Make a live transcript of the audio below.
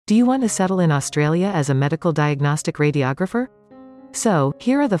Do you want to settle in Australia as a medical diagnostic radiographer? So,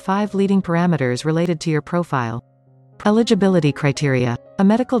 here are the 5 leading parameters related to your profile. Eligibility criteria. A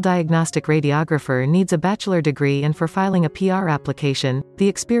medical diagnostic radiographer needs a bachelor degree, and for filing a PR application, the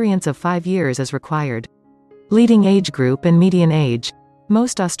experience of 5 years is required. Leading age group and median age.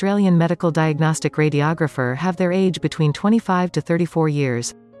 Most Australian medical diagnostic radiographer have their age between 25 to 34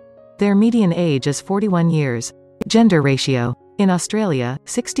 years. Their median age is 41 years. Gender ratio. In Australia,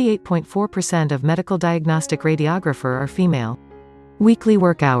 68.4% of medical diagnostic radiographer are female. Weekly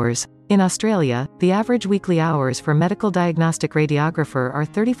work hours. In Australia, the average weekly hours for medical diagnostic radiographer are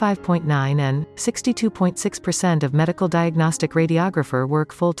 35.9 and 62.6% of medical diagnostic radiographer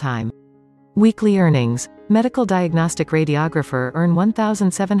work full-time. Weekly earnings. Medical diagnostic radiographer earn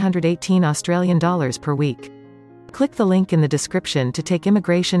 $1,718 Australian dollars per week. Click the link in the description to take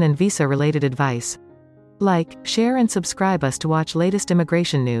immigration and visa-related advice. Like, share and subscribe us to watch latest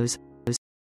immigration news.